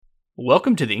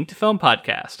Welcome to the Ink to Film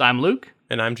podcast. I'm Luke.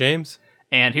 And I'm James.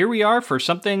 And here we are for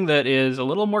something that is a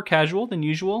little more casual than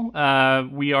usual.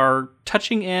 We are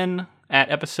touching in at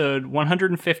episode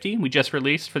 150, we just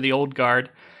released for the Old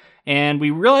Guard. And we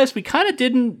realized we kind of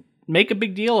didn't make a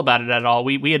big deal about it at all.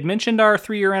 We had mentioned our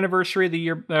 3-year anniversary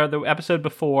the episode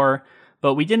before,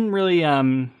 but we didn't really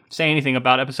say anything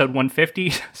about episode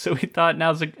 150. So we thought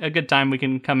now's a good time we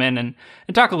can come in and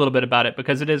talk a little bit about it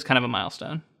because it is kind of a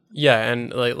milestone. Yeah,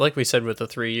 and like we said with the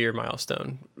 3-year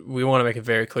milestone, we want to make it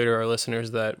very clear to our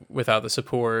listeners that without the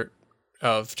support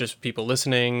of just people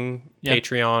listening,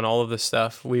 Patreon, all of this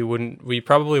stuff, we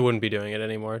probably wouldn't be doing it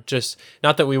anymore. Just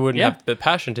not that we wouldn't have the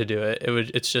passion to do it.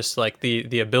 It's just like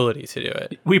the ability to do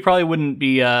it. We probably wouldn't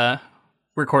be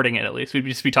recording it, at least. We'd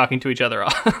just be talking to each other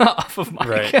off of mic.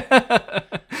 Right.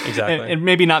 Exactly. and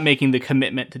maybe not making the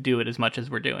commitment to do it as much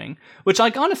as we're doing. Which,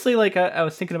 like, honestly, like, I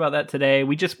was thinking about that today.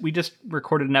 We just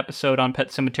recorded an episode on Pet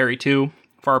Sematary 2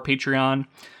 for our Patreon.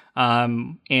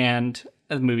 And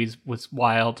the movie was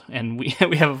wild. And we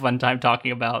have a fun time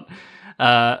talking about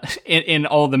in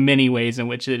all the many ways in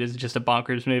which it is just a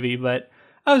bonkers movie. But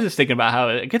I was just thinking about how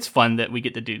it gets fun that we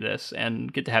get to do this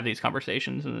and get to have these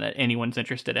conversations and that anyone's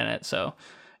interested in it. So,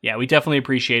 yeah, we definitely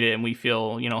appreciate it. And we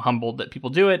feel, humbled that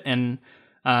people do it. And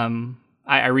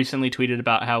I recently tweeted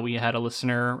about how we had a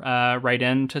listener write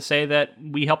in to say that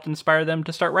we helped inspire them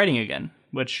to start writing again,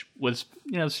 which was,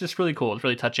 it's just really cool. It's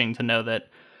really touching to know that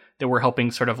we're helping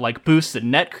sort of like boost the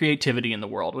net creativity in the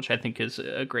world, which I think is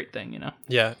a great thing,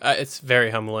 Yeah, it's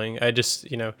very humbling. I just,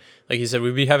 like you said,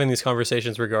 we'd be having these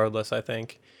conversations regardless, I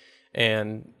think.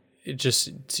 And it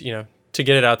just, to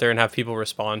get it out there and have people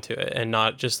respond to it and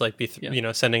not just like be,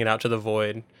 sending it out to the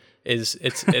void.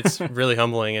 It's really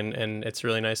humbling and it's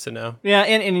really nice to know. Yeah,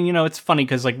 and it's funny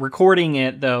because like recording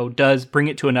it though does bring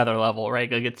it to another level,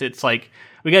 right? Like it's like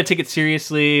we gotta take it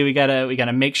seriously. We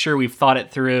gotta make sure we've thought it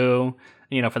through,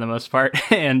 for the most part,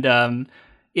 and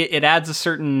it adds a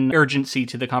certain urgency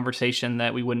to the conversation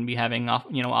that we wouldn't be having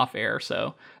off air.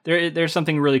 So there's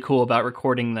something really cool about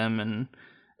recording them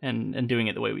and doing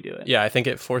it the way we do it. Yeah, I think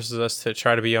it forces us to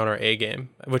try to be on our A game,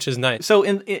 which is nice. So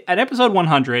at episode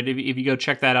 100, if you go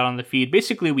check that out on the feed,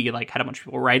 basically we had a bunch of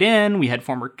people write in. We had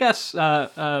former guests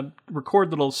record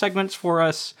little segments for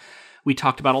us. We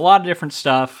talked about a lot of different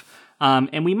stuff,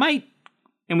 and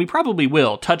we probably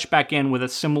will touch back in with a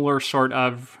similar sort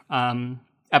of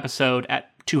episode at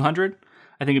 200.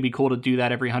 I think it'd be cool to do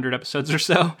that every 100 episodes or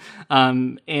so,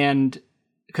 and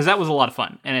because that was a lot of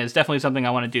fun, and it's definitely something I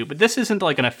want to do. But this isn't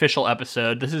like an official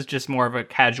episode. This is just more of a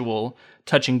casual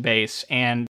touching base.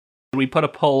 And we put a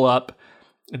poll up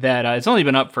that it's only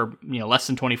been up for less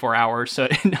than 24 hours. So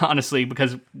honestly,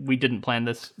 because we didn't plan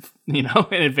this in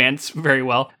advance very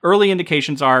well, early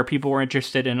indications are people were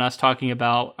interested in us talking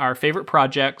about our favorite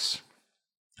projects,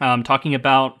 talking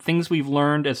about things we've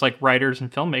learned as like writers and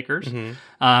filmmakers,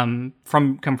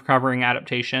 from covering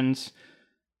adaptations.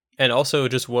 And also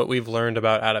just what we've learned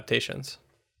about adaptations.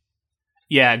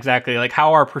 Yeah, exactly. Like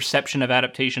how our perception of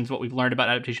adaptations, what we've learned about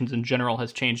adaptations in general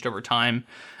has changed over time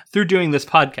through doing this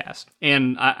podcast.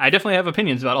 And I definitely have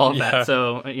opinions about all of that.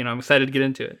 So, I'm excited to get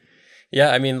into it. Yeah,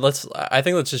 I mean, I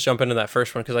think let's just jump into that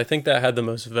first one because I think that had the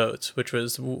most votes, which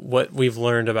was what we've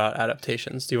learned about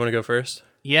adaptations. Do you want to go first?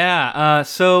 Yeah.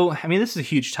 So, I mean, this is a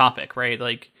huge topic, right?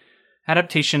 Like,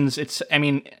 adaptations,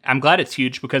 I'm glad it's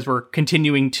huge because we're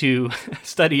continuing to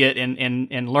study it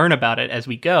and learn about it as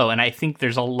we go. And I think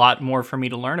there's a lot more for me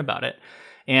to learn about it.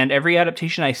 And every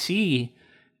adaptation I see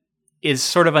is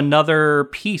sort of another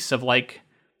piece of like,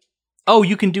 oh,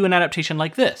 you can do an adaptation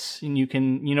like this. And you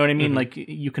can, you know what I mean? Mm-hmm. Like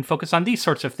you can focus on these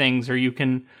sorts of things, or you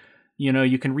can,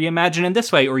 you can reimagine in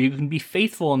this way, or you can be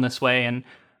faithful in this way.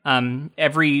 And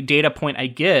every data point I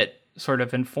get sort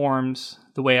of informs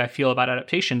the way I feel about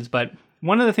adaptations. But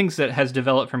one of the things that has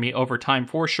developed for me over time,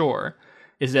 for sure,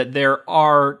 is that there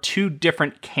are two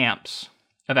different camps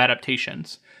of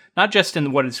adaptations, not just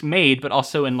in what is made, but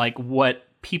also in like what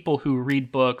people who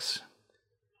read books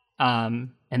and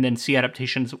then see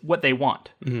adaptations, what they want.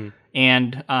 Mm-hmm.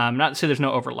 And not to say there's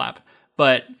no overlap,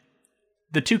 but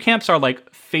the two camps are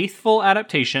like faithful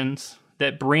adaptations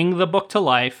that bring the book to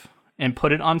life and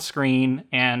put it on screen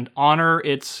and honor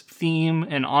its theme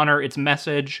and honor its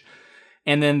message.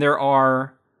 And then there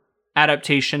are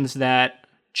adaptations that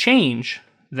change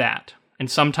that.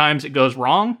 And sometimes it goes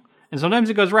wrong, and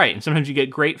sometimes it goes right. And sometimes you get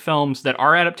great films that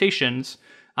are adaptations,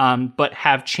 but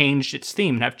have changed its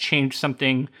theme and have changed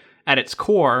something at its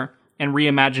core and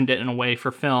reimagined it in a way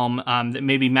for film that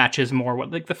maybe matches more what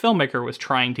like the filmmaker was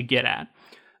trying to get at.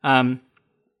 And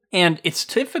it's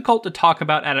difficult to talk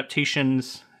about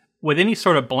adaptations with any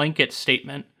sort of blanket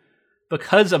statement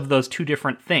because of those two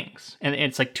different things. And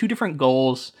it's like two different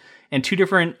goals and two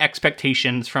different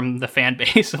expectations from the fan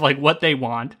base of like what they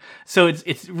want. So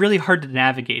it's really hard to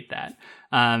navigate that.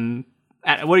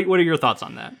 What are your thoughts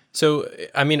on that? So,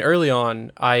 I mean, early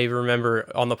on, I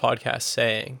remember on the podcast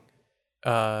saying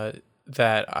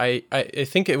that I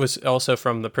think it was also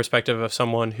from the perspective of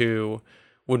someone who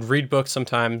would read books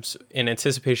sometimes in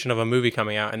anticipation of a movie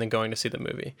coming out and then going to see the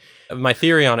movie. My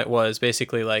theory on it was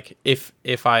basically like if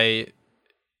the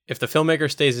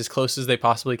filmmaker stays as close as they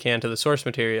possibly can to the source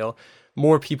material,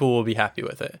 more people will be happy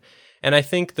with it. And I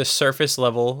think the surface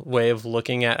level way of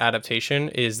looking at adaptation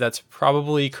is that's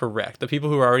probably correct. The people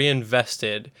who are already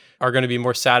invested are going to be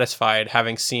more satisfied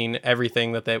having seen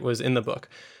everything that was in the book.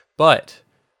 But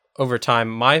over time,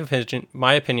 my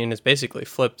opinion is basically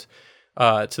flipped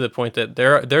to the point that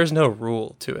there's no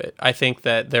rule to it. I think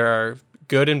that there are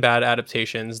good and bad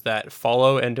adaptations that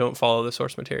follow and don't follow the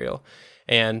source material.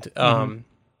 And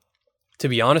to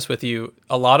be honest with you,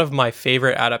 a lot of my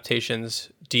favorite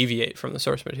adaptations deviate from the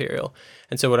source material.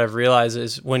 And so what I've realized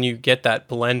is when you get that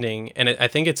blending, and I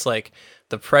think it's like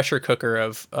the pressure cooker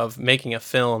of making a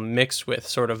film mixed with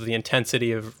sort of the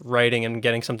intensity of writing and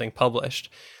getting something published,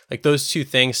 like those two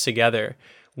things together,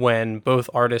 when both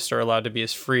artists are allowed to be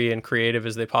as free and creative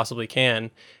as they possibly can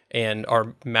and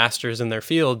are masters in their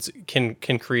fields, can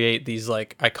create these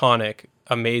like iconic,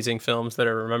 amazing films that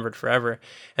are remembered forever.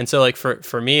 And so like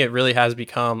for me, it really has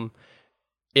become,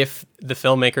 if the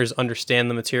filmmakers understand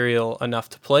the material enough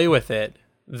to play with it,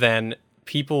 then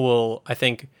people will, I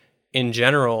think, in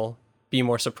general, be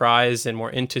more surprised and more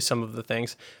into some of the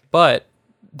things. But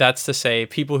that's to say,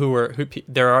 people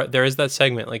there is that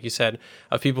segment, like you said,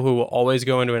 of people who will always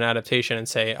go into an adaptation and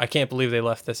say, I can't believe they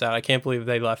left this out. I can't believe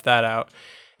they left that out.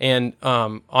 And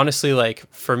honestly, like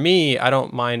for me, I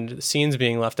don't mind scenes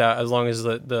being left out as long as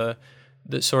the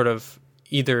sort of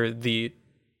either the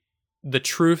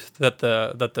truth that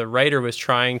the writer was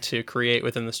trying to create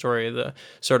within the story, the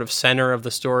sort of center of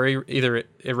the story, either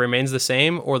it remains the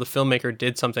same or the filmmaker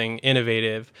did something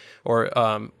innovative or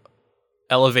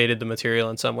elevated the material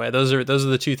in some way. Those are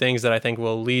the two things that I think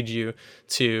will lead you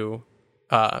to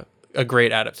a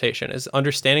great adaptation, is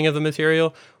understanding of the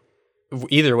material.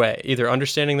 Either way, either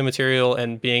understanding the material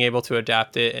and being able to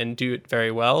adapt it and do it very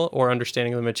well, or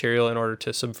understanding the material in order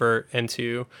to subvert and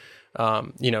to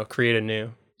create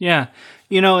anew. Yeah.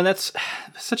 And that's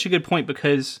such a good point,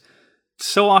 because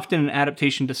so often in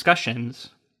adaptation discussions,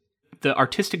 the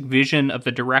artistic vision of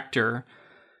the director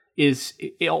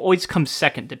it always comes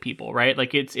second to people, right?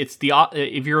 Like it's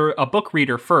if you're a book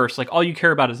reader first, like all you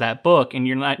care about is that book, and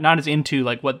you're not as into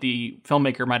like what the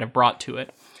filmmaker might have brought to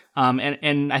it.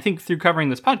 And I think through covering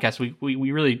this podcast,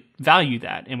 we really value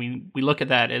that, and we look at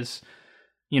that as,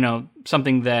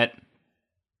 something that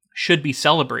should be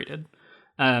celebrated.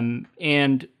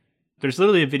 And there's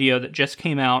literally a video that just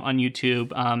came out on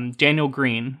YouTube. Daniel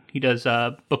Green, he does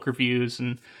book reviews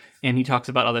and he talks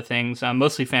about other things,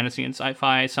 mostly fantasy and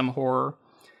sci-fi, some horror.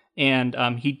 And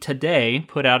he today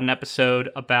put out an episode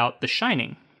about The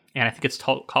Shining, and I think it's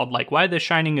called like Why The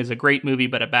Shining is a Great Movie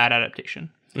but a Bad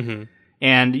Adaptation. Mm-hmm.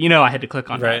 And I had to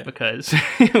click on that because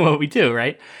what we do,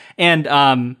 right?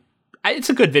 And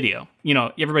it's a good video.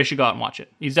 Everybody should go out and watch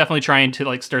it. He's definitely trying to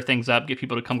like stir things up, get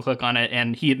people to come click on it,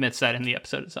 and he admits that in the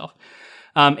episode itself.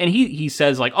 And he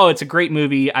says like, oh, it's a great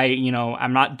movie.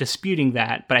 I'm not disputing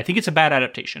that, but I think it's a bad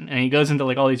adaptation. And he goes into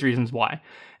like all these reasons why.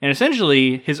 And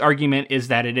essentially his argument is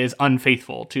that it is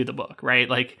unfaithful to the book, right?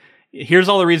 Like here's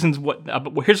all the reasons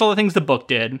here's all the things the book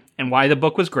did and why the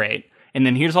book was great. And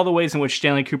then here's all the ways in which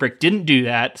Stanley Kubrick didn't do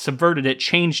that, subverted it,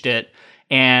 changed it,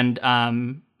 and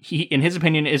he, in his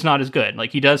opinion, is not as good.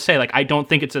 Like he does say, like, I don't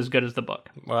think it's as good as the book.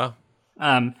 Wow.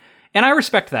 And I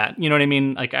respect that. You know what I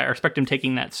mean? Like I respect him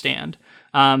taking that stand.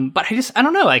 But I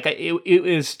don't know. Like it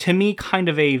was to me kind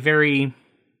of a very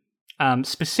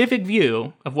specific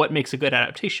view of what makes a good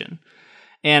adaptation,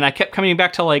 and I kept coming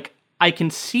back to like I can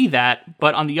see that,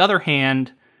 but on the other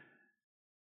hand,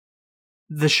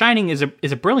 The Shining is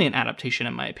a brilliant adaptation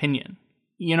in my opinion.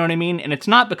 You know what I mean? And it's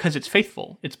not because it's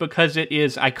faithful. It's because it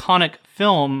is iconic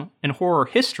film in horror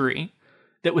history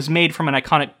that was made from an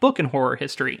iconic book in horror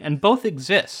history. And both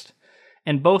exist.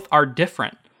 And both are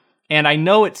different. And I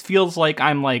know it feels like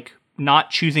I'm like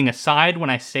not choosing a side when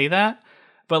I say that.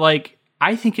 But like,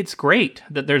 I think it's great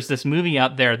that there's this movie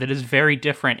out there that is very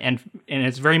different and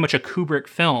it's very much a Kubrick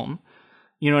film.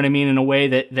 You know what I mean? In a way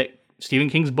that Stephen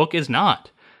King's book is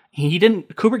not.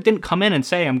 Kubrick didn't come in and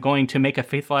say, I'm going to make a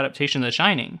faithful adaptation of The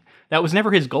Shining. That was never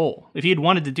his goal. If he had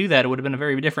wanted to do that, it would have been a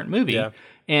very different movie. Yeah.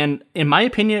 And in my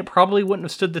opinion, it probably wouldn't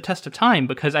have stood the test of time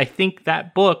because I think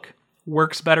that book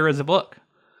works better as a book.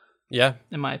 Yeah.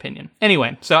 In my opinion.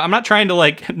 Anyway, so I'm not trying to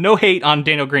like, no hate on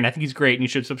Daniel Green. I think he's great and you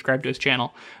should subscribe to his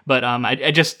channel. But I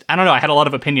don't know. I had a lot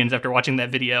of opinions after watching that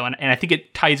video, and I think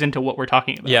it ties into what we're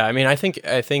talking about. Yeah, I mean, I think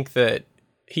that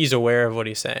he's aware of what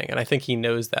he's saying, and I think he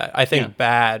knows that. I think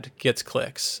bad gets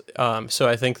clicks. So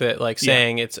I think that like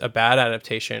saying it's a bad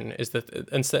adaptation is that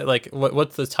instead, like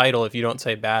what's the title if you don't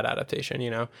say bad adaptation, you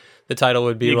know? The title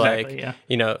would be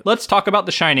you know, let's talk about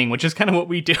The Shining, which is kind of what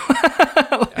we do.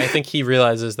 I think he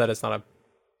realizes that it's not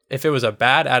if it was a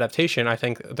bad adaptation, I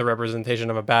think the representation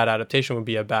of a bad adaptation would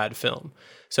be a bad film.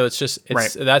 So it's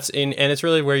and it's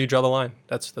really where you draw the line.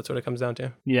 That's what it comes down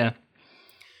to. Yeah.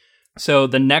 So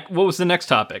what was the next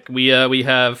topic? We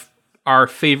have our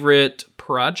favorite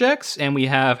projects, and we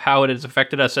have how it has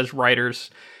affected us as writers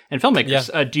and filmmakers.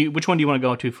 Yeah. Which one do you want to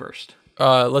go to first?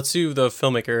 Let's do the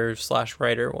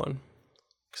filmmaker/writer one,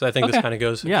 because I think this kind of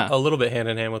goes a little bit hand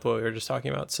in hand with what we were just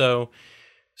talking about. So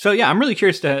yeah, I'm really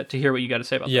curious to hear what you got to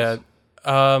say about this.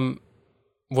 Yeah.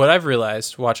 What I've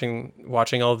realized watching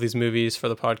all of these movies for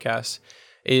the podcast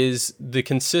is the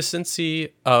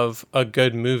consistency of a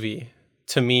good movie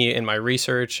to me in my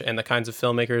research and the kinds of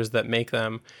filmmakers that make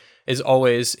them is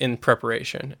always in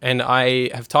preparation. And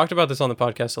I have talked about this on the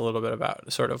podcast a little bit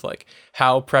about sort of like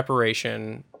how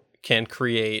preparation can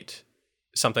create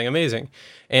something amazing.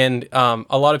 And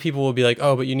a lot of people will be like,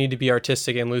 oh, but you need to be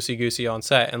artistic and loosey-goosey on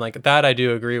set. And like that I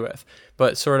do agree with.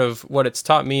 But sort of what it's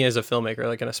taught me as a filmmaker,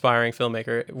 like an aspiring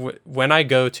filmmaker, when I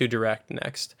go to direct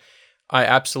next, I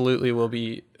absolutely will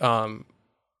be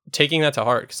taking that to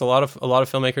heart, because a lot of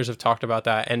filmmakers have talked about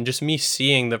that, and just me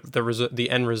seeing the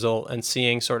end result and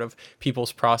seeing sort of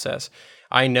people's process,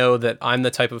 I know that I'm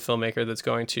the type of filmmaker that's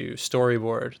going to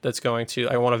storyboard,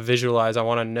 I want to visualize, I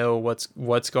want to know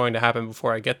what's going to happen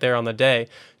before I get there on the day,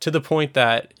 to the point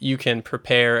that you can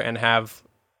prepare and have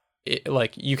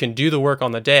like you can do the work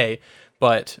on the day,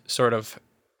 but sort of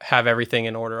have everything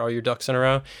in order, all your ducks in a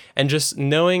row, and just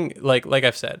knowing like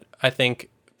I've said, I think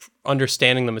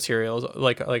understanding the materials,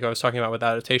 like I was talking about with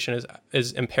adaptation,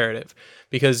 is imperative,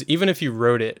 because even if you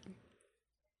wrote it,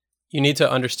 you need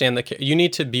to understand you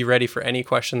need to be ready for any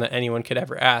question that anyone could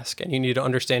ever ask, and you need to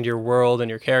understand your world and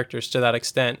your characters to that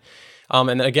extent.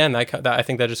 And again, that I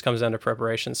think that just comes down to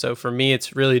preparation. So for me,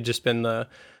 it's really just been the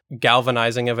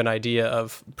galvanizing of an idea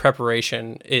of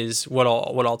preparation is what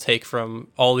I'll take from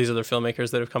all these other filmmakers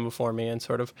that have come before me, and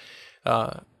sort of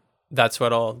that's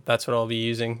what I'll be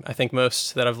using, I think,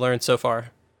 most that I've learned so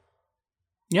far.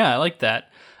 Yeah, I like that.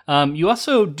 You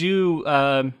also do,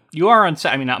 you are on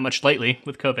set, I mean, not much lately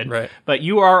with COVID, right? But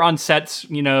you are on sets,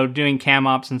 you know, doing cam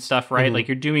ops and stuff, right? Mm-hmm. Like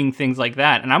you're doing things like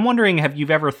that. And I'm wondering, have you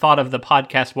ever thought of the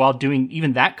podcast while doing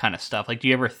even that kind of stuff? Like, do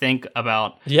you ever think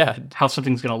about how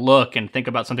something's going to look, and think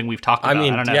about something we've talked about? I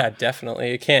mean, I don't know. Yeah,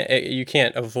 definitely. You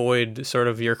can't avoid sort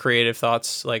of your creative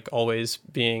thoughts, like always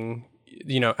being,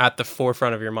 you know, at the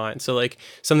forefront of your mind. So like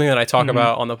something that I talk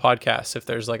about on the podcast, if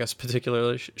there's like a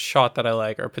particular shot that I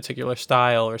like, or a particular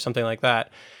style or something like that,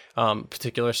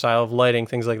 particular style of lighting,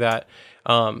 things like that,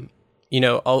 you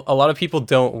know, a lot of people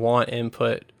don't want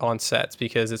input on sets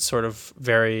because it's sort of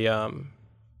very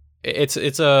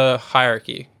it's a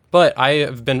hierarchy. But I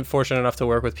have been fortunate enough to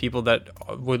work with people that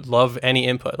would love any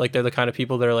input. Like they're the kind of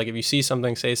people that are like, if you see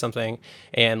something, say something,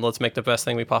 and let's make the best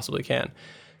thing we possibly can.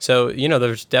 So, you know,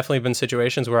 there's definitely been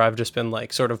situations where I've just been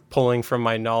like sort of pulling from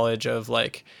my knowledge of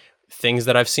like things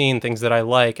that I've seen, things that I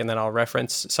like, and then I'll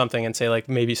reference something and say like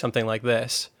maybe something like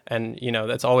this. And, you know,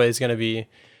 that's always going to be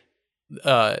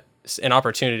an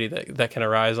opportunity that can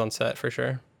arise on set for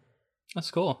sure.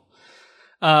 That's cool.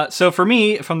 So for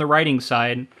me, from the writing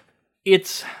side,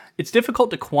 it's difficult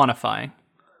to quantify,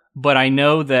 but I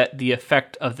know that the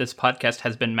effect of this podcast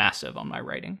has been massive on my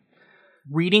writing.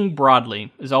 Reading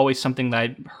broadly is always something that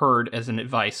I heard as an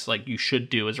advice, like you should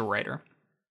do as a writer.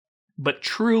 But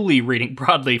truly reading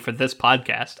broadly for this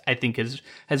podcast, I think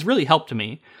has really helped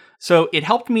me. So it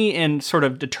helped me in sort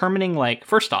of determining, like,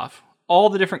 first off, all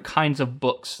the different kinds of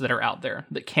books that are out there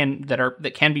that can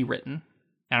be written.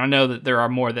 And I know that there are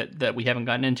more that we haven't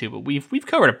gotten into, but we've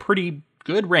covered a pretty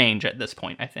good range at this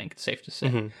point, I think it's safe to say.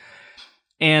 Mm-hmm.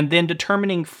 And then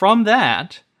determining from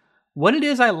that what it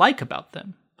is I like about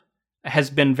them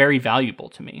has been very valuable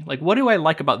to me. Like, what do I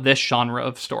like about this genre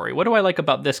of story? What do I like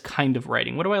about this kind of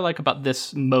writing? What do I like about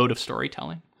this mode of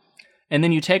storytelling? And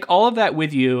then you take all of that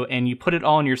with you and you put it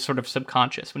all in your sort of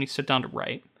subconscious when you sit down to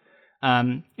write.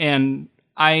 And I'm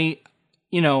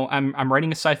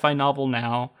writing a sci-fi novel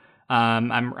now.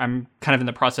 I'm kind of in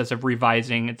the process of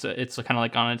revising. It's kind of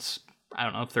like on its, I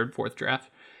don't know, third, fourth draft.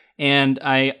 And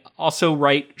I also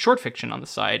write short fiction on the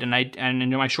side. And in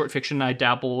my short fiction, I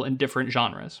dabble in different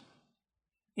genres.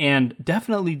 And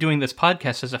definitely doing this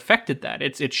podcast has affected that.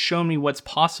 It's shown me what's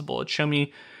possible. It's shown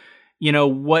me,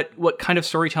 what kind of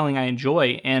storytelling I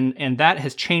enjoy. And that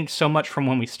has changed so much from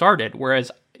when we started.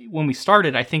 Whereas when we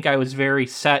started, I think I was very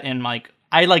set in like,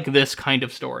 I like this kind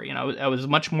of story. I was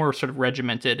much more sort of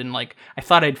regimented, and like, I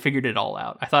thought I'd figured it all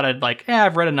out. I thought I'd like,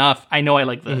 I've read enough. I know I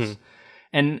like this.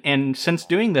 And since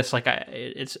doing this, like,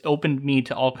 it's opened me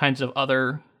to all kinds of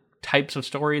other types of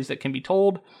stories that can be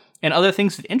told and other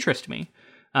things that interest me.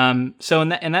 So in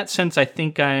that sense, I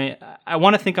think I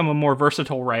want to think I'm a more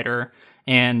versatile writer,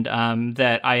 and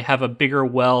that I have a bigger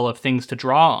well of things to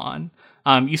draw on.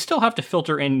 You still have to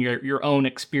filter in your own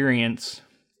experience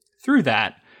through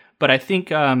that, but I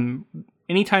think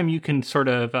anytime you can sort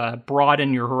of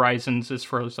broaden your horizons as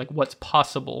far as like what's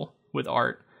possible with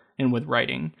art and with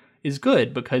writing is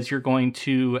good, because you're going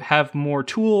to have more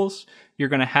tools. You're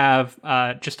going to have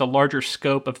just a larger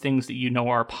scope of things that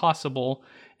are possible.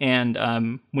 And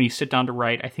when you sit down to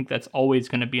write, I think that's always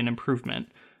going to be an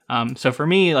improvement. So for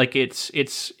me, like it's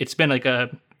been like a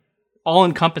all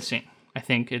encompassing. I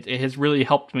think it has really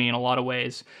helped me in a lot of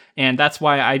ways. And that's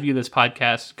why I view this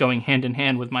podcast going hand in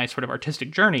hand with my sort of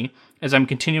artistic journey as I'm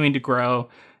continuing to grow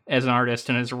as an artist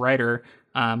and as a writer.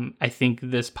 I think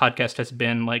this podcast has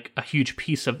been like a huge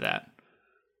piece of that,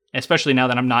 especially now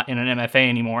that I'm not in an MFA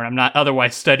anymore and I'm not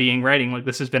otherwise studying writing. Like,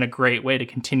 this has been a great way to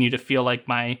continue to feel like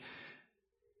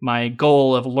my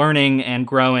goal of learning and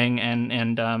growing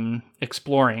and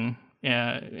exploring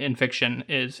in fiction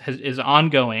is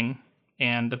ongoing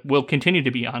and will continue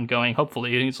to be ongoing,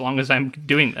 hopefully, as long as I'm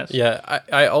doing this. Yeah,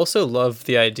 I also love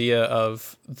the idea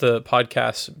of the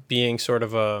podcast being sort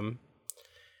of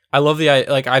I love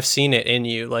like, I've seen it in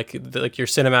you, like your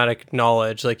cinematic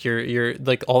knowledge, like your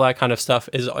like all that kind of stuff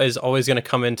is always going to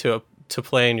come into to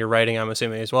play in your writing, I'm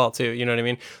assuming, as well too. You know what I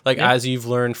mean? Like, as you've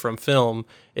learned from film,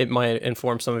 it might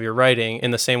inform some of your writing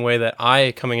in the same way that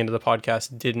I, coming into the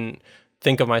podcast, didn't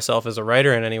think of myself as a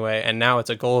writer in any way, and now it's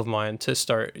a goal of mine to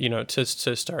start,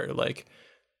 to start like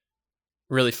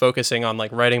really focusing on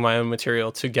like writing my own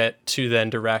material to get to then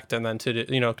direct and then to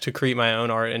to create my own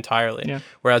art entirely. Yeah.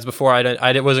 Whereas before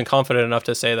I wasn't confident enough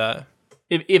to say that.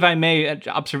 If I may, an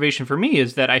observation for me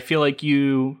is that I feel like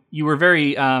you were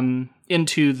very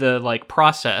into the like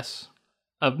process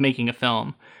of making a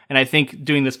film, and I think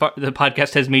doing the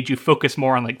podcast has made you focus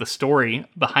more on like the story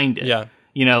behind it.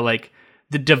 Yeah, like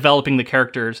the developing the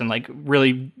characters and like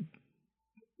really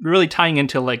tying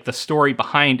into like the story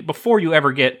behind before you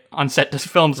ever get on set to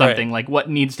film something. Right. Like what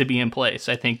needs to be in place,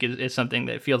 I think is something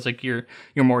that feels like you're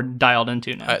more dialed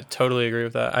into now. I totally agree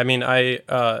with that. I mean,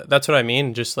 that's what I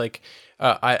mean. Just like,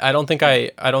 I don't think I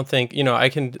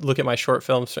can look at my short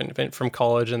films from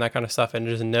college and that kind of stuff and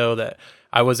just know that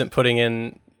I wasn't putting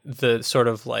in the sort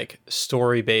of like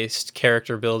story-based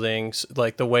character buildings,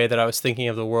 like the way that I was thinking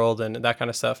of the world and that kind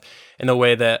of stuff in the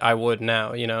way that I would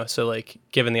now, so like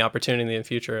given the opportunity in the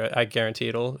future, I guarantee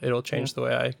it'll change the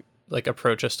way I like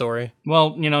approach a story.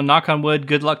 Well, knock on wood,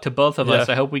 good luck to both of us.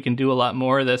 I hope we can do a lot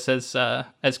more of this as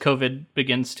COVID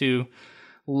begins to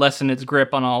lessen its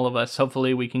grip on all of us.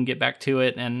 Hopefully we can get back to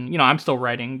it. And, I'm still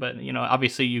writing, but,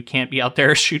 obviously you can't be out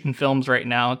there shooting films right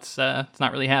now. It's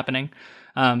not really happening.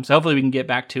 So hopefully we can get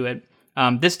back to it.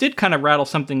 This did kind of rattle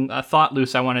a thought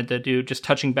loose I wanted to do, just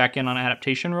touching back in on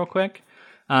adaptation real quick.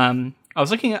 I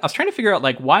was trying to figure out,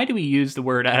 like, why do we use the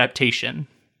word adaptation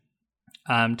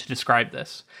to describe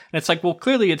this? And it's like, well,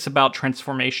 clearly it's about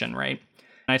transformation, right?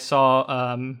 And I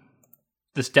saw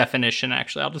this definition,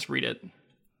 actually. I'll just read it.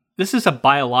 This is a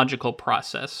biological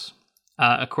process,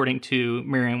 according to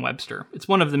Merriam-Webster. It's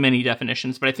one of the many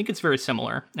definitions, but I think it's very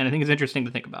similar, and I think it's interesting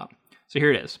to think about. So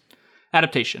here it is.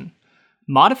 Adaptation.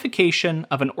 Modification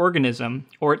of an organism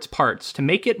or its parts to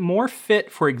make it more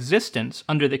fit for existence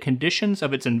under the conditions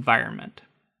of its environment.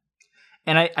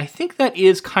 And I think that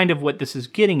is kind of what this is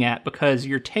getting at, because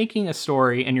you're taking a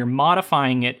story and you're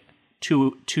modifying it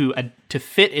to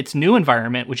fit its new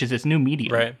environment, which is its new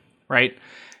medium. Right?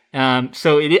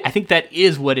 So I think that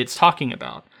is what it's talking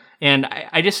about. And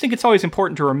I just think it's always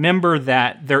important to remember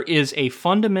that there is a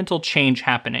fundamental change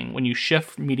happening when you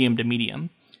shift medium to medium.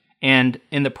 And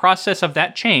in the process of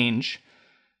that change,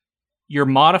 you're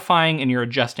modifying and you're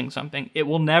adjusting something. It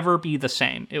will never be the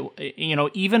same.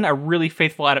 Even a really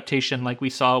faithful adaptation like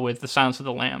we saw with The Silence of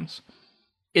the Lambs,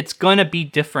 it's going to be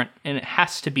different, and it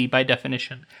has to be by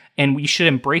definition. And we should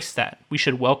embrace that. We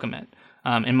should welcome it,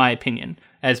 in my opinion,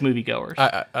 as moviegoers.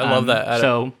 I love that.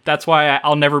 So that's why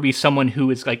I'll never be someone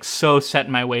who is like so set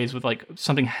in my ways with like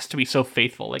something has to be so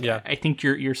faithful. Like, I think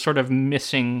you're sort of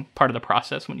missing part of the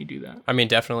process when you do that. I mean,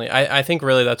 definitely. I think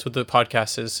really that's what the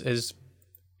podcast is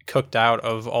cooked out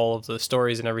of all of the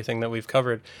stories and everything that we've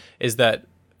covered, is that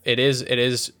it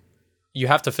is you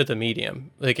have to fit the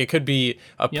medium. Like it could be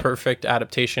a perfect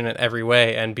adaptation in every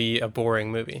way and be a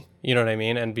boring movie. You know what I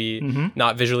mean? And be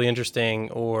not visually interesting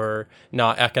or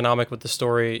not economic with the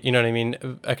story. You know what I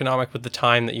mean? Economic with the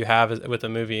time that you have with the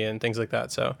movie and things like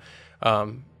that. So,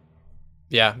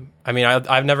 yeah, I mean,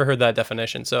 I've never heard that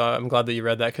definition. So I'm glad that you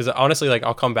read that because honestly, like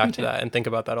I'll come back to that and think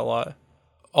about that a lot.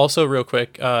 Also, real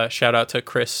quick, shout out to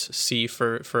Chris C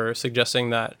for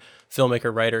suggesting that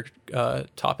filmmaker writer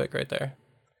topic right there.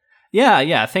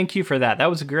 Yeah. Thank you for that. That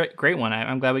was a great one.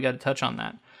 I'm glad we got to touch on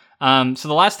that. So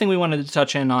the last thing we wanted to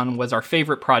touch in on was our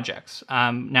favorite projects.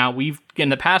 Now in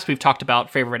the past we've talked about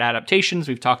favorite adaptations.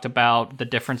 We've talked about the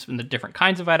difference in the different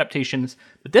kinds of adaptations,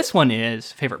 but this one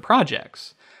is favorite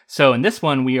projects. So in this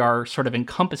one, we are sort of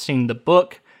encompassing the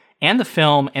book and the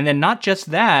film, and then not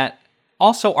just that,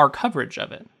 also our coverage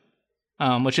of it,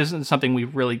 which isn't something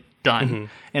we've really done,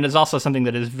 and is also something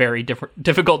that is very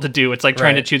difficult to do. It's like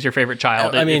trying to choose your favorite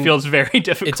child. It feels very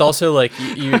difficult. It's also like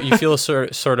you feel a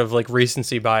sort of like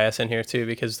recency bias in here too,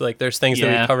 because like there's things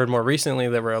that we covered more recently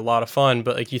that were a lot of fun,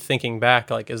 but like you thinking back,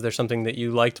 like is there something that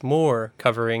you liked more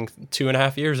covering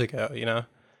 2.5 years ago? You know.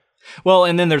 Well,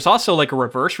 and then there's also like a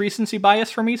reverse recency bias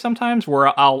for me sometimes, where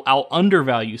I'll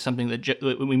undervalue something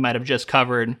that we might have just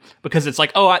covered because it's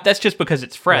like, oh, that's just because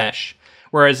it's fresh. Right.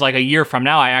 Whereas like a year from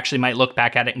now, I actually might look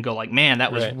back at it and go like, man,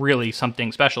 that was really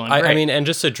something special. And I mean, and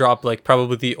just to drop like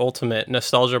probably the ultimate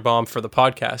nostalgia bomb for the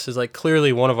podcast is like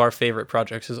clearly one of our favorite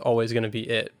projects is always going to be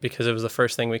It, because it was the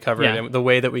first thing we covered and the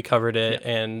way that we covered it.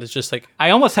 And it's just like,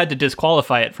 I almost had to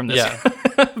disqualify it from this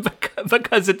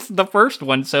because it's the first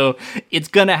one. So it's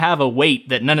going to have a weight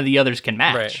that none of the others can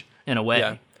match in a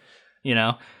way, you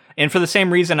know? And for the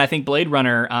same reason, I think Blade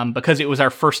Runner, because it was our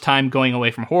first time going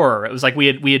away from horror. It was like we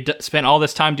had spent all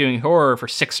this time doing horror for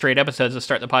 6 straight episodes to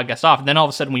start the podcast off. And then all of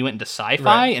a sudden we went into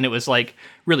sci-fi and it was like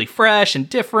really fresh and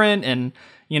different. And,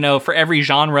 you know, for every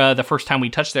genre, the first time we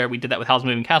touched there, we did that with Howl's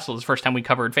Moving Castle. It was the first time we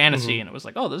covered fantasy. And it was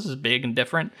like, oh, this is big and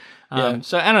different.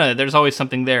 So I don't know. There's always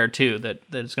something there, too, that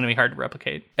is going to be hard to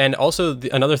replicate. And also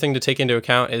another thing to take into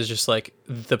account is just like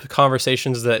the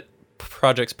conversations that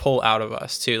projects pull out of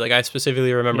us too. Like I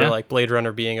specifically remember like Blade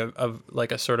Runner being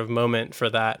a sort of moment for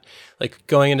that. Like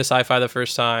going into sci-fi the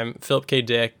first time, Philip K.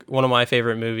 Dick, one of my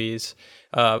favorite movies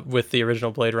with the original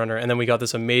Blade Runner, and then we got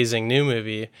this amazing new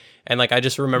movie, and like I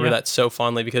just remember that so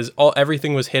fondly because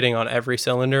everything was hitting on every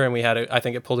cylinder, and we had I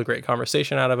think it pulled a great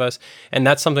conversation out of us, and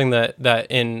that's something that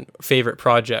in favorite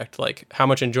project, like how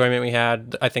much enjoyment we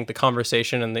had, I think the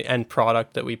conversation and the end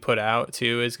product that we put out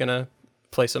too is gonna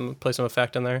play some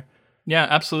effect in there. Yeah,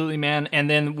 absolutely, man. And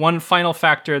then one final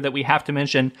factor that we have to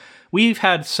mention, we've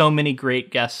had so many great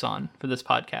guests on for this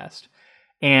podcast.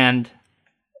 And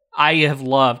I have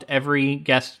loved every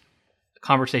guest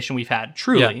conversation we've had,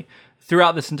 truly,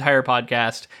 throughout this entire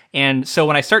podcast. And so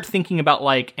when I start thinking about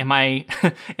like, am I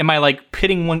like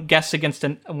pitting one guests against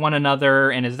one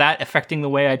another? And is that affecting the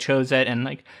way I chose it? And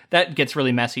like, that gets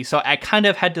really messy. So I kind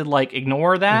of had to like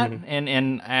ignore that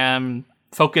and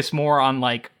focus more on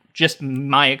like, just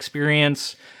my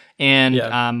experience and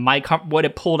what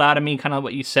it pulled out of me, kind of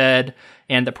what you said,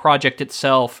 and the project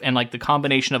itself, and like the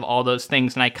combination of all those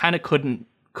things. And I kind of couldn't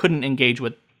engage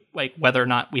with like whether or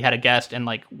not we had a guest and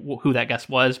like who that guest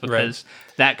was, because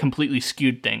that completely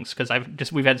skewed things.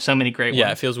 Because we've had so many great ones.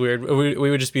 Yeah, it feels weird. We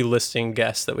would just be listing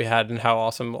guests that we had and how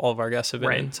awesome all of our guests have been.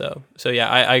 Right. So yeah,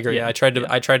 I agree. Yeah. I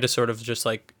tried to sort of just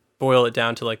like boil it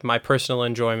down to like my personal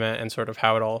enjoyment and sort of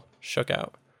how it all shook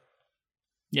out.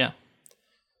 Yeah.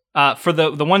 For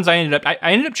the ones I ended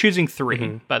up choosing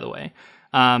 3, by the way.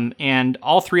 And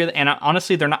all 3 of the, and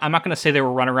honestly, they're not, I'm not going to say they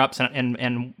were runner-ups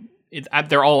and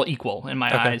they're all equal in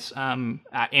my eyes.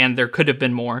 And there could have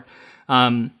been more.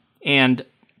 And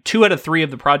 2 out of 3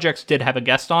 of the projects did have a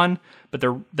guest on, but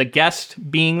the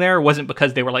guest being there wasn't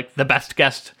because they were like the best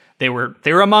guest. They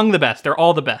were among the best. They're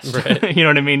all the best. Right. You know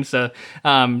what I mean? So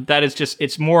that is just,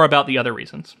 it's more about the other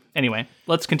reasons. Anyway,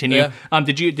 let's continue. Yeah.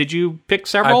 Did you pick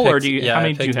several or do you? Yeah, how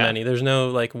many did you have? Many. There's no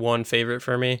like one favorite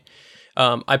for me.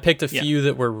 I picked a few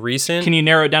that were recent. Can you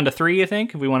narrow it down to 3? I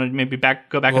think if we want to maybe go back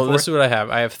and forth. Well, this is what I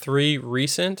have. I have 3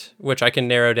 recent, which I can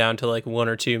narrow down to like 1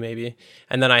 or 2 maybe,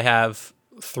 and then I have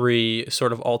 3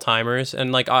 sort of all-timers,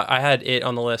 and like I had It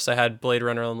on the list. I had Blade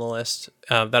Runner on the list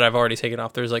that I've already taken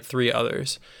off. There's like 3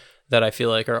 others that I feel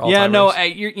like are all-timers. Yeah,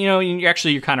 no,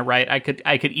 you're kind of right. I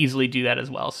could easily do that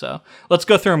as well. So let's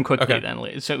go through them quickly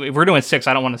then. So if we're doing 6,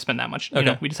 I don't want to spend that much. You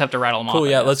know, we just have to rattle them off. Cool,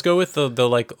 yeah. Let's go with the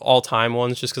like all-time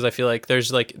ones, just because I feel like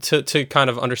there's like to kind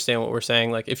of understand what we're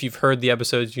saying. Like if you've heard the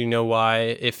episodes, you know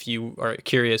why. If you are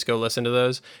curious, go listen to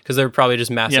those because they're probably just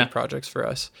massive projects for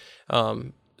us.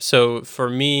 So for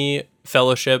me,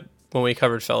 Fellowship when we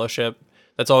covered Fellowship.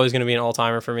 That's always going to be an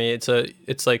all-timer for me. It's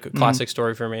like a classic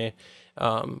story for me.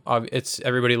 It's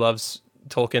everybody loves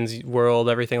Tolkien's world,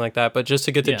 everything like that. But just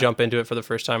to get to jump into it for the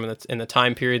first time in the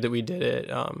time period that we did it,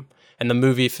 and the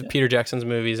movie, Peter Jackson's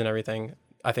movies and everything,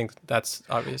 I think that's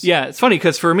obvious. Yeah, it's funny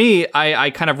because for me, I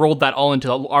kind of rolled that all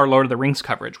into our Lord of the Rings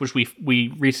coverage, which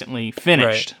we recently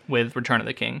finished with Return of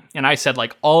the King. And I said,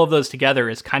 like, all of those together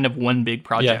is kind of one big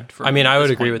project for me. I mean, I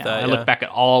would agree with that. I look back at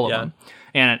all of them.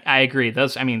 And I agree.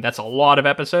 That's a lot of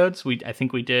episodes. I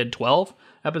think we did 12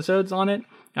 episodes on it.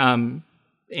 And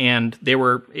it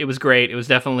was great. It was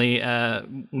definitely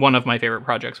one of my favorite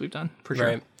projects we've done, for sure.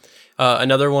 Right.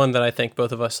 Another one that I think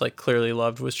both of us like clearly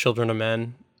loved was Children of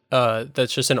Men.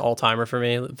 That's just an all-timer for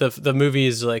me. The movie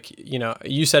is like, you know,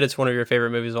 you said it's one of your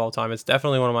favorite movies of all time. It's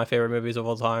definitely one of my favorite movies of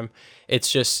all time.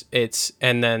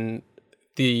 And then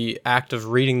the act of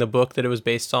reading the book that it was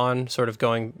based on, sort of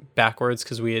going backwards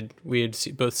because we had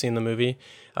both seen the movie,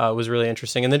 was really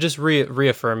interesting. And then just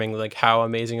reaffirming like how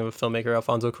amazing of a filmmaker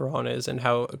Alfonso Cuarón is and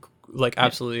how like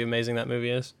absolutely amazing that movie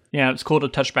is. Yeah, it's cool to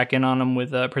touch back in on him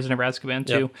with Prisoner of Azkaban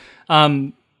too.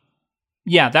 Yep.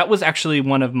 Yeah, that was actually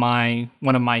one of my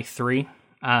three.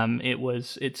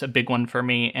 It's a big one for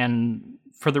me, and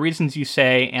for the reasons you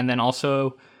say, and then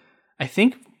also, I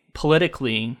think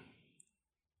politically,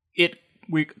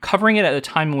 we're covering it at the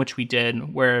time in which we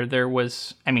did, where there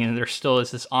still is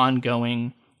this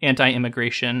ongoing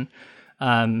anti-immigration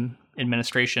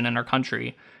administration in our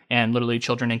country, and literally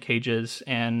children in cages,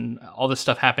 and all this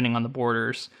stuff happening on the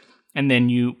borders. And then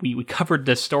we covered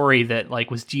this story that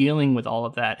like was dealing with all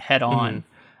of that head on,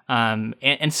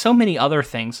 and so many other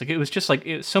things. Like it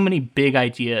was so many big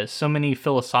ideas, so many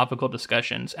philosophical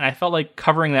discussions, and I felt like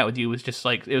covering that with you was just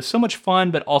like it was so much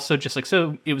fun, but also just like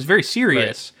so it was very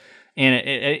serious, and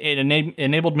it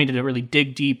enabled me to really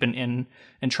dig deep and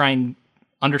try and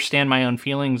understand my own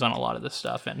feelings on a lot of this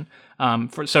stuff. And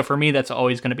for me, that's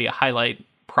always going to be a highlight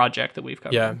project that we've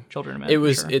covered. Yeah, Children of Men.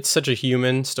 It's such a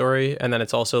human story, and then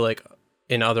it's also like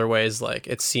in other ways like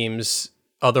it seems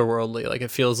otherworldly. Like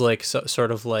it feels like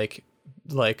sort of like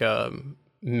a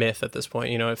myth at this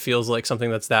point. You know, it feels like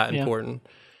something that's that important.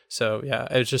 So yeah,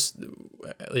 it's just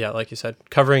like you said,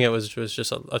 covering it was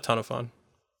just a ton of fun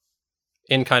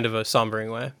in kind of a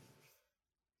sombering way.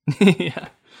 Yeah.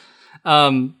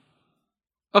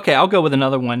 Okay, I'll go with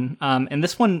another one. And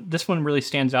this one really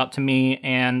stands out to me,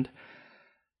 and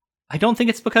I don't think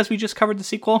it's because we just covered the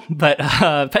sequel, but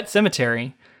Pet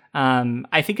Sematary.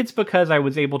 I think it's because I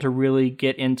was able to really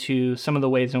get into some of the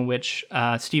ways in which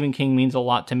Stephen King means a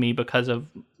lot to me because of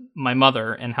my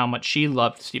mother and how much she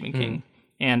loved Stephen King.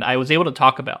 And I was able to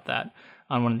talk about that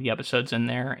on one of the episodes in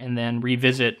there, and then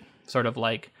revisit sort of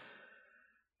like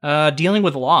dealing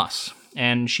with loss.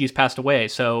 And she's passed away.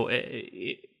 So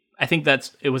I think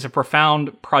it was a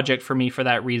profound project for me for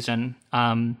that reason.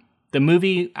 The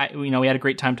movie, we had a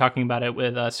great time talking about it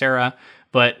with Sarah,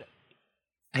 but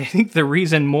I think the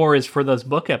reason more is for those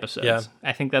book episodes. Yeah.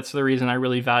 I think that's the reason I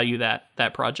really value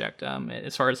that project,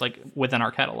 as far as like within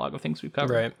our catalog of things we've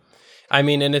covered. Right. I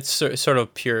mean, and it's sort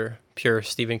of pure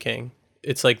Stephen King.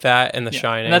 It's like that and The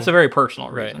Shining. And that's a very personal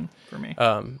reason for me.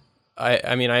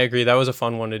 I mean, I agree. That was a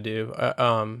fun one to do.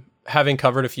 Having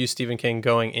covered a few Stephen King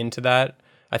going into that,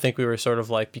 I think we were sort of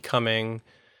like becoming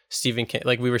Stephen King,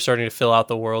 like we were starting to fill out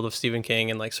the world of Stephen King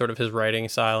and like sort of his writing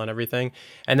style and everything.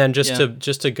 And then just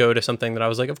to go to something that I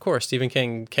was like, of course, Stephen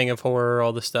King, king of horror,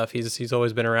 all this stuff. He's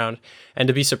always been around. And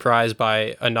to be surprised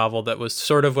by a novel that was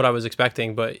sort of what I was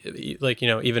expecting, but like,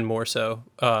 even more so.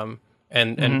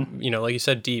 And like you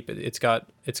said, deep. It's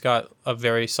got a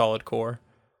very solid core.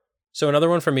 So another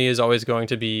one for me is always going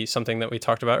to be something that we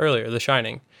talked about earlier, The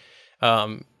Shining.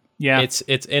 It's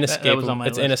inescapable. That was on my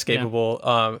list. Inescapable.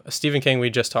 Yeah. Stephen King we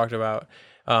just talked about,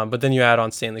 but then you add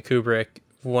on Stanley Kubrick,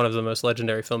 one of the most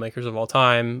legendary filmmakers of all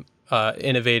time,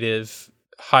 innovative,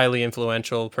 highly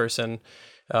influential person,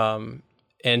 and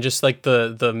just like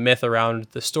the myth around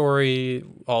the story,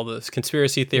 all the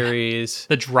conspiracy theories,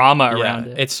 the drama around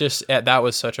it. It's just that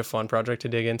was such a fun project to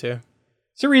dig into.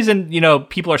 It's the reason,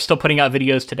 people are still putting out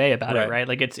videos today about it, right?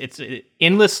 Like it's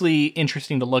endlessly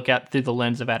interesting to look at through the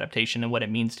lens of adaptation and what it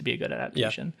means to be a good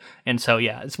adaptation. Yeah. And so,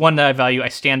 it's one that I value. I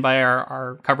stand by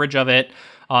our coverage of it.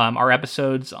 Our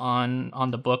episodes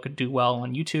on the book do well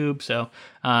on YouTube. So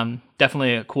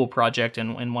definitely a cool project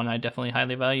and one I definitely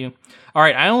highly value. All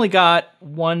right, I only got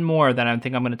one more that I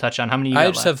think I'm going to touch on. How many you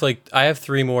got left? I have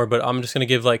three more, but I'm just going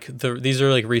to give these are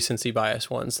like recency bias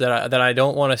ones that I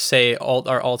don't want to say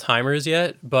are all-timers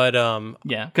yet, but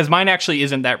because mine actually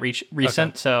isn't that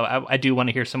recent, so I do want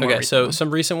to hear some more. Okay, so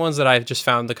some recent ones that I've just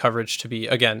found the coverage to be,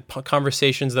 again,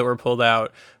 conversations that were pulled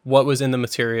out what was in the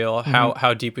material,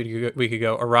 how deep we could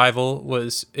go. Arrival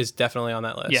is definitely on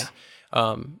that list.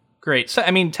 Yeah. Great. So, I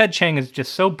mean, Ted Chiang is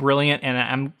just so brilliant, and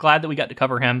I'm glad that we got to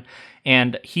cover him.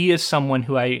 And he is someone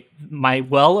who my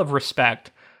well of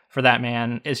respect for that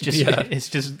man is just it's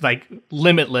just like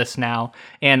limitless now.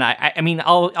 And I mean,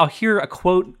 I'll hear a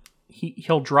quote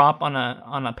he'll drop on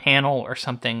a panel or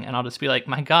something, and I'll just be like,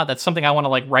 my God, that's something I want to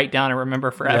like write down and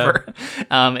remember forever.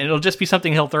 Yeah. And it'll just be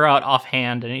something he'll throw out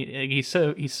offhand, and he's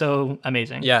so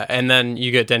amazing. Yeah, and then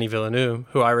you get Denis Villeneuve,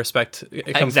 who I respect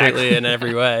completely in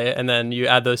every way, and then you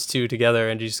add those two together,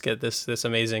 and you just get this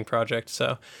amazing project.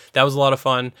 So that was a lot of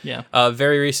fun. Yeah.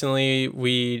 Very recently,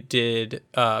 we did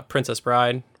Princess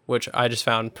Bride, which I just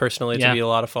found personally to be a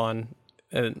lot of fun.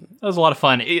 And that was a lot of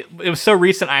fun. It was so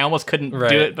recent, I almost couldn't do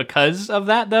it because of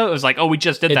that. Though it was like, oh, we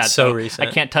just did that. It's so recent.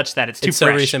 I can't touch that. It's too fresh.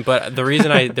 So recent. But the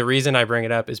reason I bring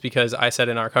it up is because I said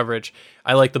in our coverage,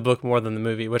 I like the book more than the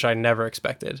movie, which I never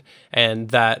expected. And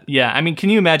that, yeah, I mean, can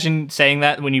you imagine saying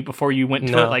that before you went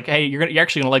to it? Like, hey, you're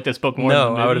actually gonna like this book more than the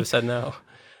movie? No, I would have said no.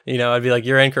 You know, I'd be like,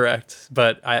 you're incorrect,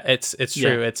 but it's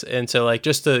true. Yeah. And so like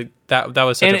just that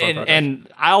was such a fun project. And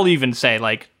I'll even say,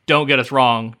 like, don't get us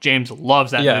wrong, James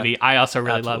loves that movie. I also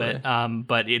really love it.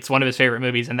 But it's one of his favorite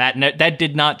movies, and that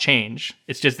did not change.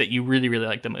 It's just that you really, really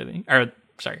like the movie. Or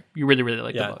sorry, you really, really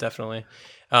like the book. Yeah, definitely.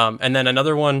 And then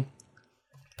another one,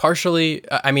 partially,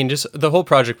 I mean, just the whole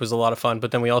project was a lot of fun,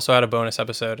 but then we also had a bonus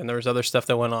episode, and there was other stuff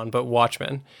that went on. But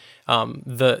Watchmen,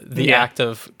 the act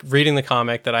of reading the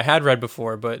comic that I had read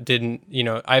before, but didn't, you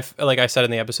know, like I said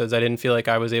in the episodes, I didn't feel like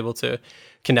I was able to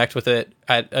connect with it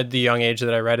at the young age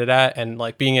that I read it at, and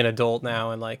like being an adult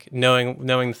now and like knowing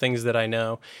the things that I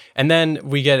know. And then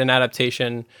we get an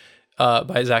adaptation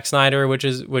by Zack Snyder, which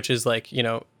is like, you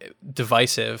know,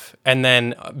 divisive. And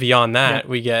then beyond that,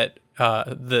 we get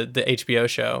the HBO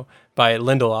show by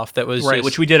Lindelof that was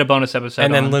which we did a bonus episode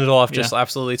and then Lindelof just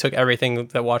absolutely took everything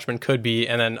that Watchmen could be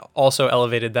and then also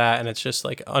elevated that, and it's just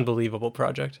like unbelievable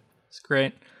project. It's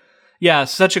great. Yeah,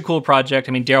 such a cool project.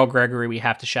 I mean, Daryl Gregory, we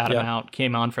have to shout him out,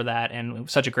 came on for that, and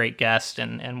was such a great guest,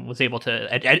 and was able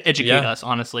to educate us,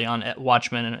 honestly, on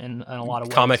Watchmen in a lot of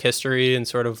ways. Comic history and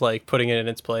sort of like putting it in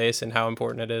its place and how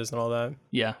important it is and all that.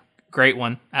 Yeah, great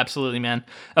one. Absolutely, man.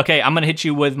 Okay, I'm going to hit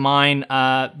you with mine.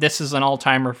 This is an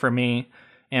all-timer for me,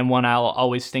 and one I'll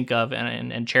always think of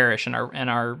and cherish in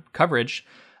our coverage,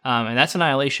 and that's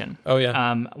Annihilation. Oh,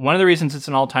 yeah. One of the reasons it's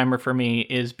an all-timer for me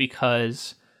is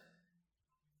because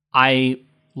I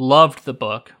loved the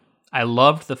book. I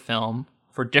loved the film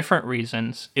for different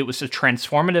reasons. It was a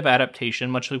transformative adaptation,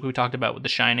 much like we talked about with The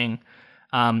Shining.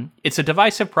 It's a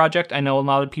divisive project. I know a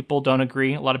lot of people don't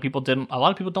agree. A lot of people don't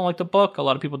like the book. A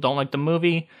lot of people don't like the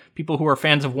movie. People who are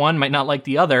fans of one might not like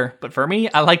the other. But for me,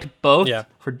 I liked both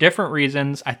for different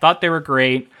reasons. I thought they were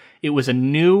great. It was a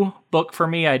new book for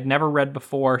me. I'd never read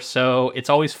before, so it's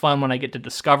always fun when I get to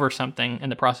discover something in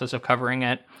the process of covering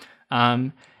it.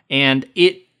 And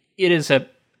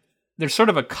there's sort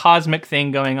of a cosmic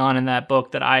thing going on in that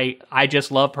book that I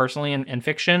just love personally in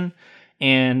fiction.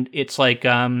 And it's like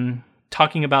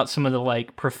talking about some of the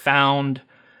like profound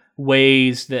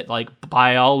ways that like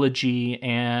biology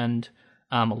and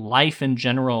life in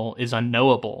general is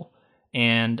unknowable.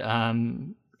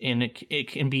 And it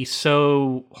can be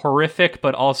so horrific,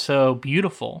 but also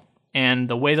beautiful. And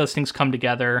the way those things come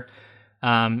together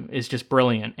is just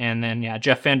brilliant. And then,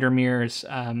 Jeff Vandermeer's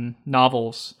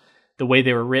novels, the way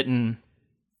they were written,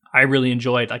 I really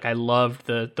enjoyed. Like, I loved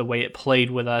the way it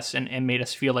played with us and made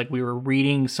us feel like we were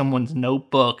reading someone's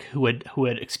notebook who had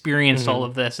experienced all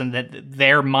of this, and that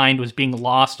their mind was being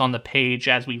lost on the page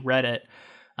as we read it.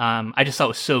 I just thought it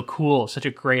was so cool, such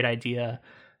a great idea.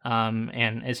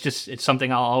 And it's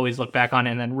something I'll always look back on.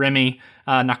 And then Remy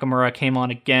Nakamura came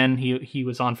on again. He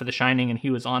was on for The Shining, and he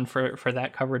was on for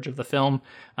that coverage of the film.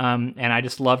 And I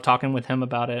just love talking with him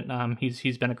about it.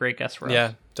 He's been a great guest for us.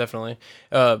 Yeah, definitely.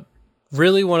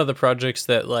 Really one of the projects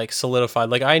that like solidified,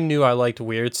 like I knew I liked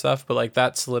weird stuff, but like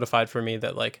that solidified for me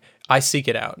that like I seek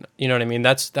it out. You know what I mean?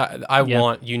 I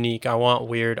want unique. I want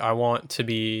weird. I want to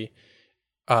be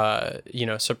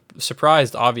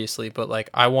surprised, obviously, but like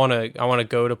I want to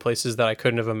go to places that I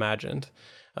couldn't have imagined.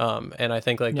 And I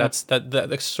think like that's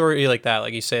the story like that,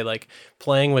 like you say, like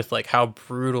playing with like how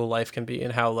brutal life can be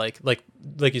and how like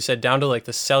you said, down to like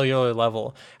the cellular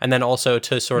level, and then also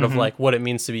to sort of like what it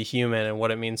means to be human and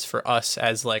what it means for us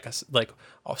as like a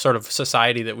sort of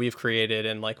society that we've created,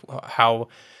 and like how,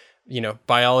 you know,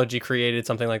 biology created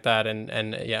something like that. And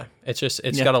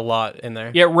it's got a lot in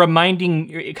there. Yeah.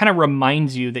 It kind of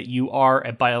reminds you that you are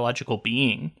a biological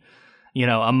being, you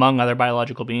know, among other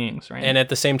biological beings, right? And at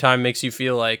the same time makes you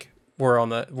feel like we're on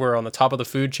the top of the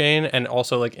food chain, and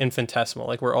also like infinitesimal.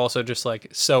 Like we're also just like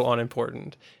so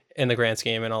unimportant in the grand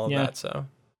scheme and all of that. So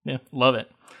yeah, love it.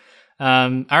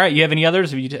 All right, you have any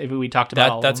others? Have we talked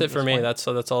about all that's of it for this me. point? That's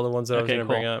all the ones that I was going to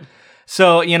bring up.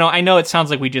 So, I know it sounds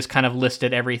like we just kind of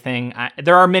listed everything.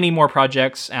 There are many more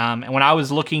projects. And when I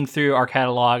was looking through our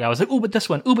catalog, I was like, ooh, but this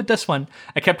one, ooh, but this one.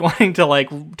 I kept wanting to like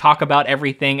talk about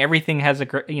everything. Everything has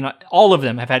all of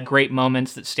them have had great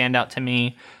moments that stand out to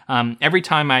me. Every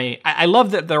time I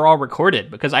love that they're all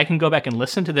recorded because I can go back and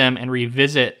listen to them and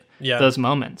revisit those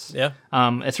moments. Yeah.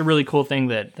 It's a really cool thing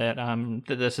that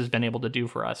this has been able to do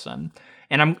for us.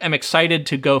 And I'm excited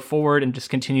to go forward and just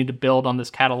continue to build on this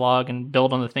catalog and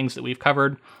build on the things that we've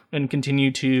covered and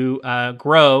continue to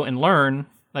grow and learn,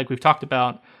 like we've talked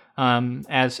about,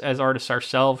 as artists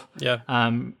ourselves.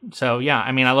 Yeah. So yeah,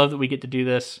 I mean, I love that we get to do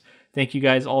this. Thank you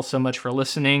guys all so much for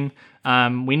listening.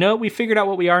 We figured out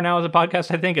what we are now as a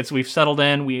podcast. I think we've settled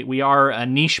in. We are a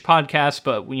niche podcast,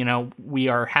 but we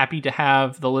are happy to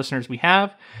have the listeners we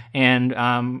have, and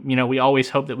we always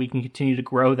hope that we can continue to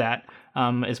grow that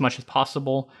as much as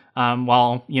possible,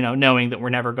 while knowing that we're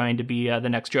never going to be the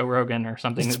next Joe Rogan or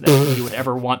something that you would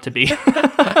ever want to be.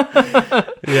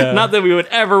 Yeah. Not that we would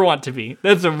ever want to be.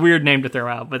 That's a weird name to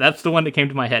throw out, but that's the one that came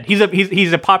to my head. He's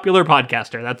a popular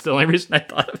podcaster. That's the only reason I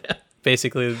thought of it.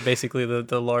 Basically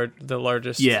the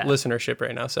largest listenership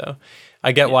right now. So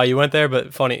I get why you went there,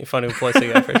 but funny place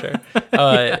to go for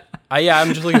sure.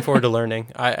 I'm just looking forward to learning.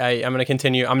 I'm going to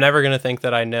continue. I'm never going to think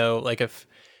that I know, like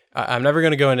I'm never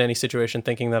going to go into any situation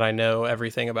thinking that I know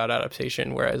everything about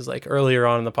adaptation. Whereas like earlier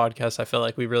on in the podcast, I feel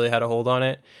like we really had a hold on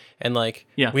it, and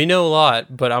we know a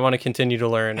lot, but I want to continue to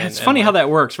learn. It's funny how that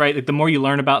works, right? Like the more you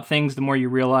learn about things, the more you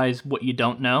realize what you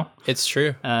don't know. It's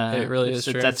true. It really is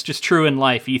true. That's just true in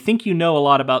life. You think you know a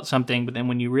lot about something, but then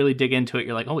when you really dig into it,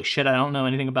 you're like, holy shit, I don't know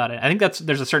anything about it. I think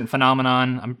there's a certain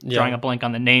phenomenon. I'm drawing a blank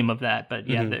on the name of that, but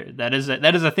that is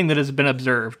a thing that has been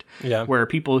observed. Yeah. Where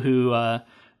people who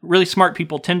really smart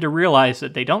people tend to realize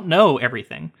that they don't know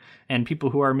everything, and people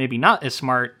who are maybe not as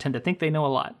smart tend to think they know a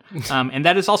lot. And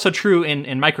that is also true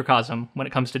in microcosm when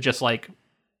it comes to just like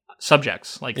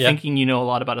subjects, thinking you know a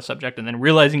lot about a subject and then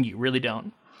realizing you really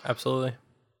don't. Absolutely.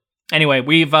 Anyway,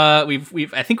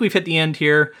 I think we've hit the end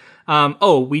here.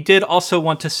 We did also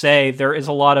want to say there is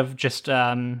a lot of just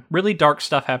really dark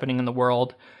stuff happening in the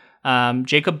world.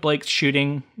 Jacob Blake's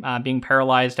shooting, being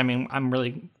paralyzed. I mean, I'm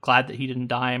really glad that he didn't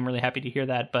die. I'm really happy to hear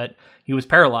that. But he was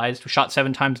paralyzed, shot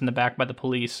 7 times in the back by the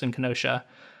police in Kenosha.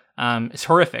 It's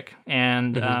horrific.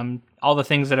 And all the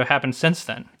things that have happened since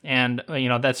then. And,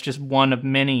 that's just one of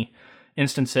many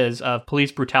instances of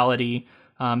police brutality,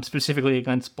 specifically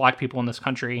against Black people in this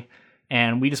country.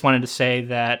 And we just wanted to say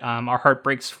that our heart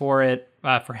breaks for it,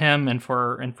 for him and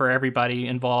for everybody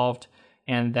involved.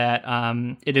 And that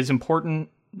it is important.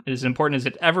 It is as important as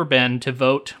it's ever been to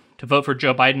vote for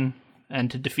Joe Biden and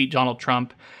to defeat Donald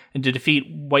Trump and to defeat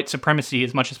white supremacy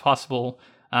as much as possible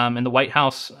in the White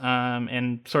House,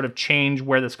 and sort of change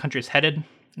where this country is headed.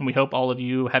 And we hope all of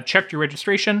you have checked your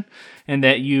registration and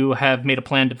that you have made a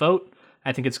plan to vote.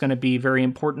 I think it's going to be very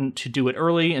important to do it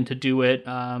early and to do it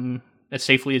as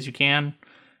safely as you can.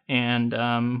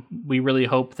 And we really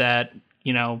hope that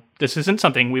this isn't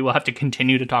something we will have to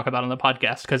continue to talk about on the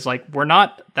podcast, because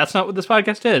that's not what this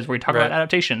podcast is. We talk about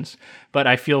adaptations, but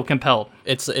I feel compelled.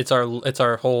 It's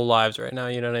our whole lives right now.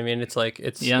 You know what I mean? It's like,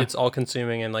 it's all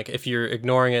consuming, and like, if you're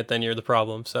ignoring it, then you're the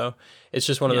problem. So it's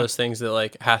just one of those things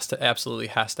that absolutely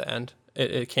has to end.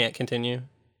 It can't continue.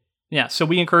 Yeah. So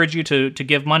we encourage you to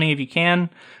give money if you can,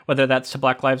 whether that's to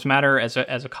Black Lives Matter as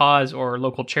a cause, or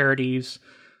local charities,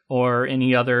 or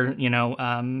any other,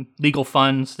 legal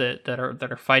funds that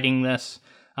are fighting this.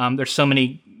 There's so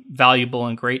many valuable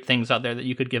and great things out there that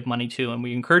you could give money to, and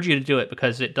we encourage you to do it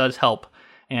because it does help.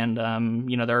 And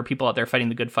there are people out there fighting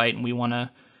the good fight, and we want to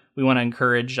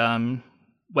encourage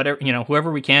whatever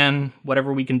whoever we can,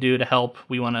 whatever we can do to help.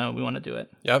 We want to do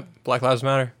it. Yep, Black Lives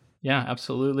Matter. Yeah,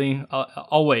 absolutely,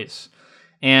 always.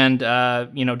 And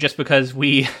just because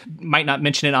we might not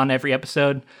mention it on every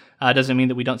episode, doesn't mean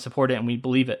that we don't support it, and we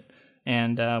believe it,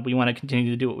 and we want to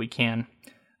continue to do what we can.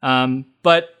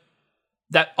 But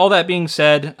all that being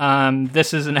said,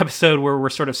 this is an episode where we're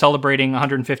sort of celebrating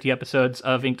 150 episodes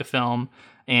of Ink to Film,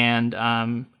 and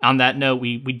on that note,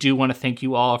 we do want to thank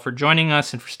you all for joining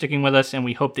us and for sticking with us, and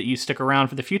we hope that you stick around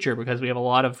for the future, because we have a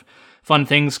lot of fun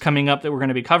things coming up that we're going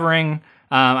to be covering.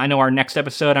 I know our next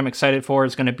episode I'm excited for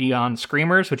is going to be on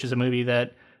Screamers, which is a movie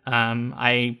that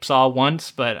I saw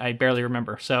once, but I barely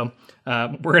remember. So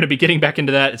we're going to be getting back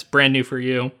into that. It's brand new for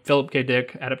you. Philip K.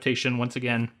 Dick adaptation, once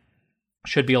again.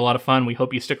 Should be a lot of fun. We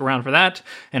hope you stick around for that.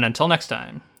 And until next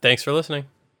time. Thanks for listening.